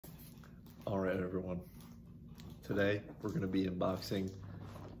All right, everyone. Today, we're going to be unboxing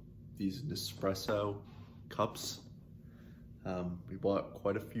these Nespresso cups. We bought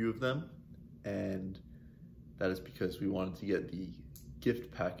quite a few of them, and that is because we wanted to get the gift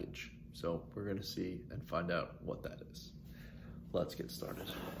package. So we're going to see and find out what that is. Let's get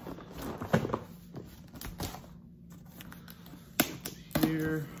started.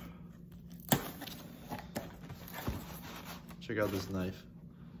 Here. Check out this knife.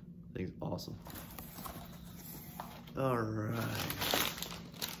 I think it's awesome. All right.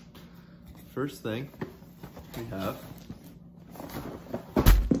 First thing we have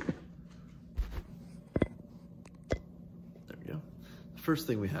there we go. The first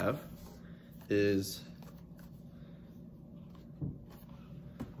thing we have is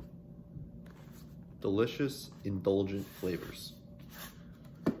delicious, indulgent flavors.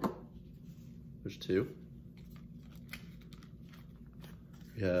 There's two.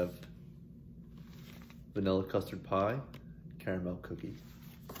 We have vanilla custard pie, caramel cookie.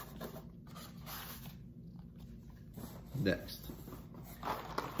 Next,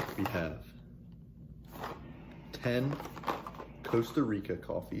 we have 10 Costa Rica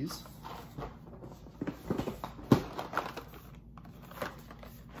coffees,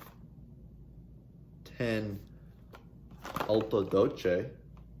 10 Alto Dolce,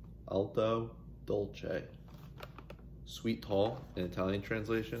 sweet tall in Italian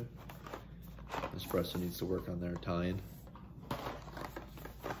translation. Nespresso needs to work on their Italian.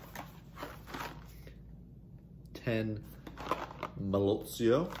 10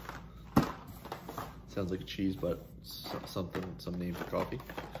 Malozio. Sounds like a cheese, but some name for coffee.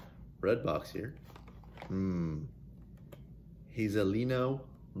 Red box here. Hazelino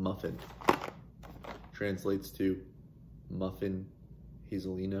muffin. Translates to muffin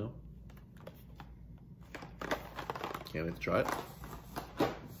hazelino. Can't wait to try it.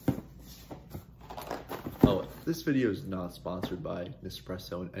 Oh, this video is not sponsored by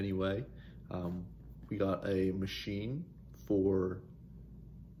Nespresso in any way. We got a machine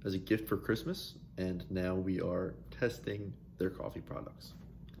as a gift for Christmas, and now we are testing their coffee products.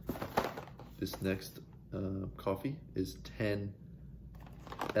 This next coffee is 10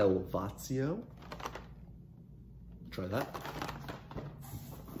 Elvazio. Try that.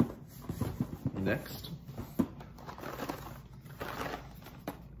 Next,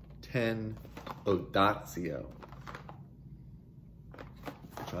 10 Odazio.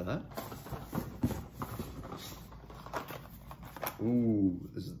 Try that. Ooh,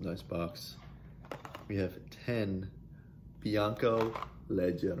 this is a nice box. We have 10 Bianco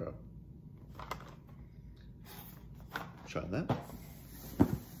Leggero. Try that.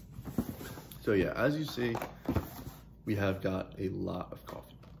 So yeah, as you see, we have got a lot of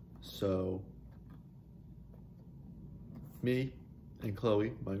coffee. So me and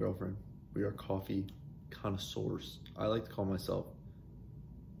Chloe, my girlfriend, we are coffee connoisseurs. I like to call myself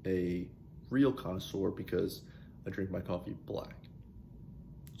a real connoisseur because I drink my coffee black.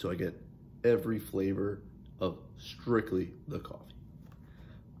 So I get every flavor of strictly the coffee.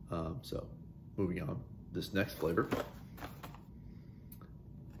 So moving on, this next flavor,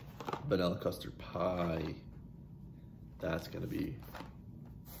 vanilla custard pie. That's gonna be,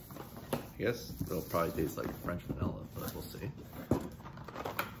 I guess it'll probably taste like French vanilla, but we'll see. I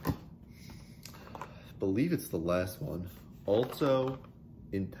believe it's the last one. Alto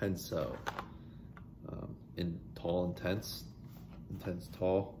Intenso. In tall, intense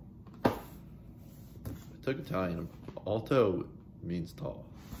tall. I took Italian. Alto means tall.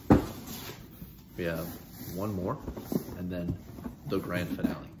 We have one more, and then the grand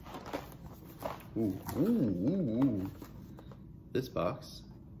finale. Ooh. This box,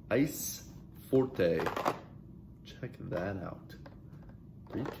 Ice Forte. Check that out.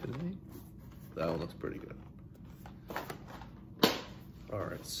 Are you kidding me? That one looks pretty good. All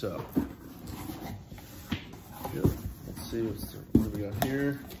right, so let's see what we got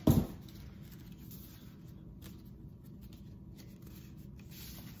here.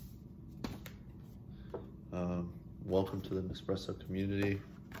 Welcome to the Nespresso community.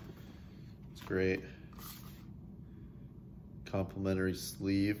 It's great. Complimentary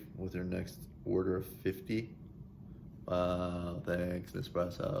sleeve with your next order of 50. Wow, thanks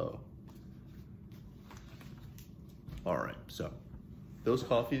Nespresso. All right, so those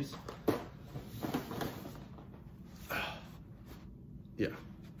coffees, yeah,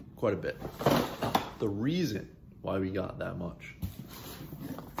 quite a bit. The reason why we got that much,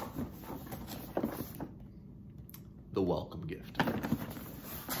 the welcome gift.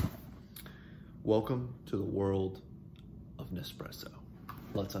 Welcome to the world of Nespresso.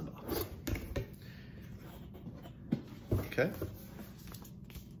 Let's unbox. Okay.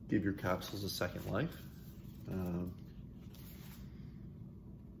 give your capsules a second life.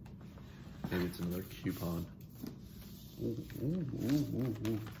 Maybe it's another coupon. Ooh, ooh, ooh, ooh,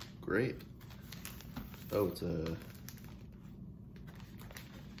 ooh. Great. Oh, it's a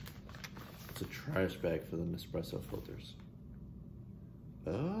trash bag for the Nespresso filters.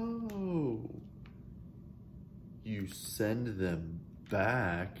 Oh, you send them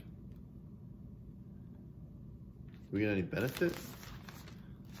back. Do we get any benefit?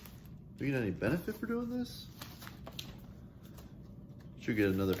 Do we get any benefit for doing this? Should get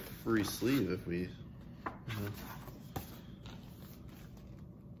another free sleeve if we,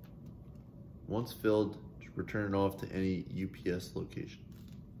 Once filled, return it off to any UPS location.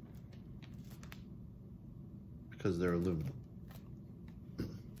 Because they're aluminum.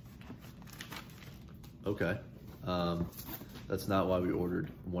 Okay, that's not why we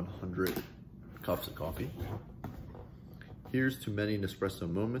ordered 100 cups of coffee. Here's to many Nespresso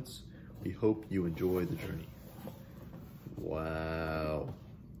moments. We hope you enjoy the journey. Wow.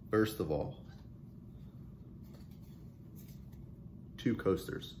 First of all, 2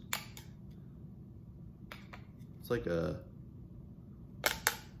 coasters. It's like a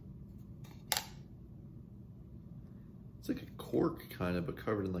cork kind of, but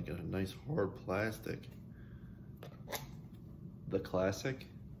covered in like a nice hard plastic. The classic,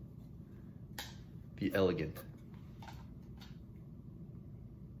 the elegant.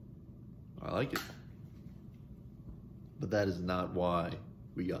 I like it. But that is not why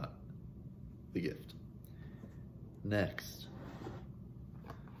we got the gift. Next,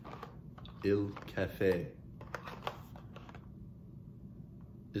 Il Cafe.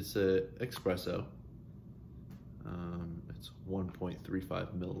 It's a espresso. It's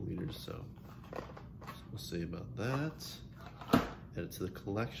 1.35 milliliters, so we'll see about that. Add it to the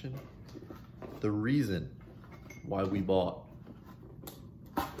collection. The reason why we bought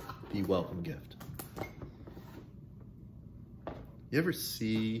the welcome gift. You ever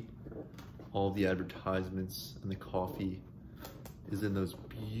see all the advertisements and the coffee is in those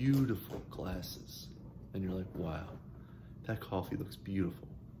beautiful glasses? And you're like, wow, that coffee looks beautiful.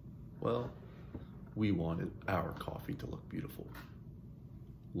 Well, we wanted our coffee to look beautiful.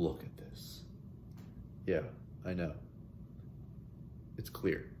 Look at this. Yeah, I know. It's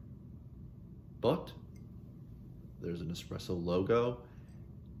clear. But there's an Nespresso logo.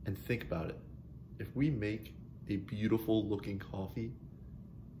 And think about it. If we make a beautiful looking coffee,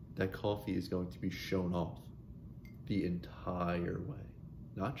 that coffee is going to be shown off the entire way.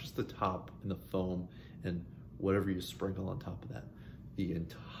 Not just the top and the foam and whatever you sprinkle on top of that. The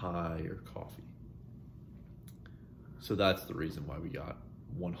entire coffee. So that's the reason why we got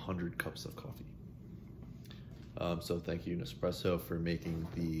 100 cups of coffee. So thank you, Nespresso, for making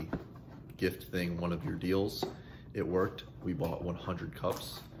the gift thing one of your deals. It worked. We bought 100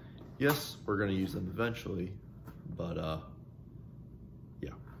 cups. Yes, we're gonna use them eventually, but yeah.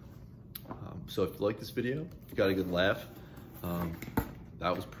 So if you like this video, if you got a good laugh,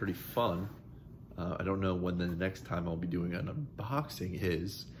 that was pretty fun. I don't know when the next time I'll be doing an unboxing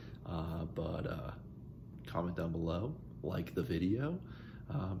is, but comment down below, like the video,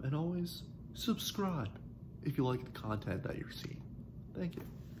 and always subscribe if you like the content that you're seeing. Thank you.